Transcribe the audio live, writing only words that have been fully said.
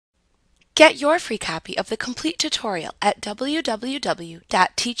Get your free copy of the complete tutorial at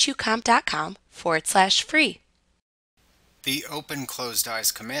www.teachucomp.com/free. The Open Closed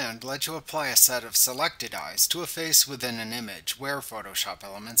Eyes command lets you apply a set of selected eyes to a face within an image where Photoshop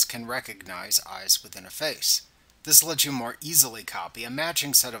elements can recognize eyes within a face. This lets you more easily copy a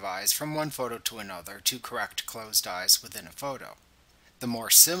matching set of eyes from one photo to another to correct closed eyes within a photo. The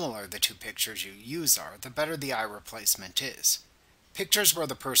more similar the two pictures you use are, the better the eye replacement is. Pictures where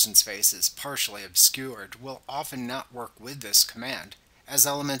the person's face is partially obscured will often not work with this command, as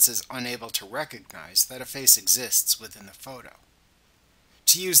Elements is unable to recognize that a face exists within the photo.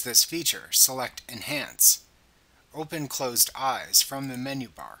 To use this feature, select Enhance. Open Closed Eyes from the menu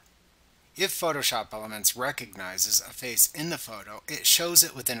bar. If Photoshop Elements recognizes a face in the photo, it shows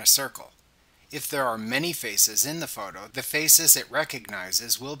it within a circle. If there are many faces in the photo, the faces it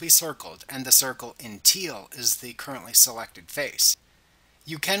recognizes will be circled, and the circle in teal is the currently selected face.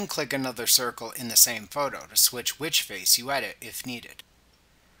 You can click another circle in the same photo to switch which face you edit if needed.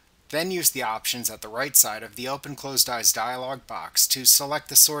 Then use the options at the right side of the Open Closed Eyes dialog box to select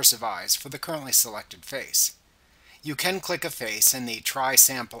the source of eyes for the currently selected face. You can click a face in the Try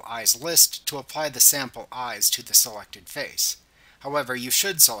Sample Eyes list to apply the sample eyes to the selected face. However, you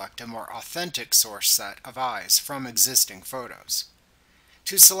should select a more authentic source set of eyes from existing photos.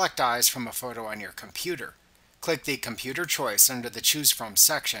 To select eyes from a photo on your computer, click the Computer choice under the Choose From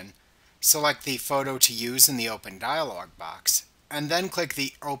section, select the photo to use in the Open dialog box, and then click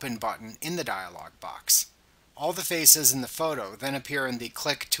the Open button in the dialog box. All the faces in the photo then appear in the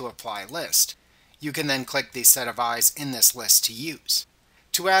Click to Apply list. You can then click the set of eyes in this list to use.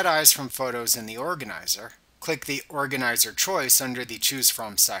 To add eyes from photos in the organizer, click the Organizer choice under the Choose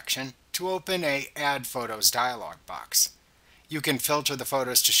From section to open a Add Photos dialog box. You can filter the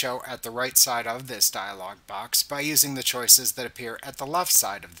photos to show at the right side of this dialog box by using the choices that appear at the left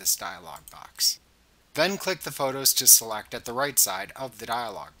side of this dialog box. Then click the photos to select at the right side of the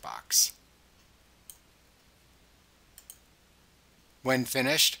dialog box. When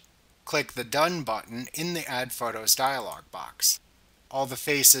finished, click the Done button in the Add Photos dialog box. All the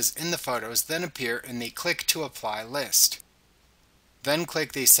faces in the photos then appear in the Click to Apply list. Then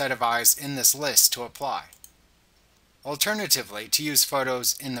click the set of eyes in this list to apply. Alternatively, to use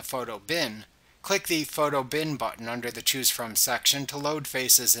photos in the photo bin, click the Photo Bin button under the Choose From section to load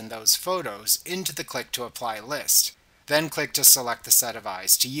faces in those photos into the Click to Apply list. Then click to select the set of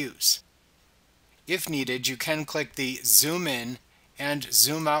eyes to use. If needed, you can click the Zoom In and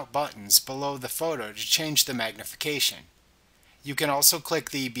Zoom Out buttons below the photo to change the magnification. You can also click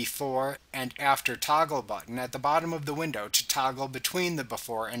the Before and After Toggle button at the bottom of the window to toggle between the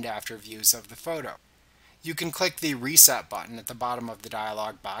before and after views of the photo. You can click the Reset button at the bottom of the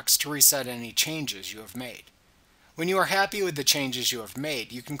dialog box to reset any changes you have made. When you are happy with the changes you have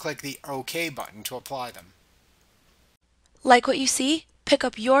made, you can click the OK button to apply them. Like what you see? Pick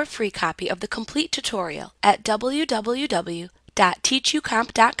up your free copy of the complete tutorial at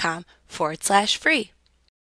www.teachucomp.com/free.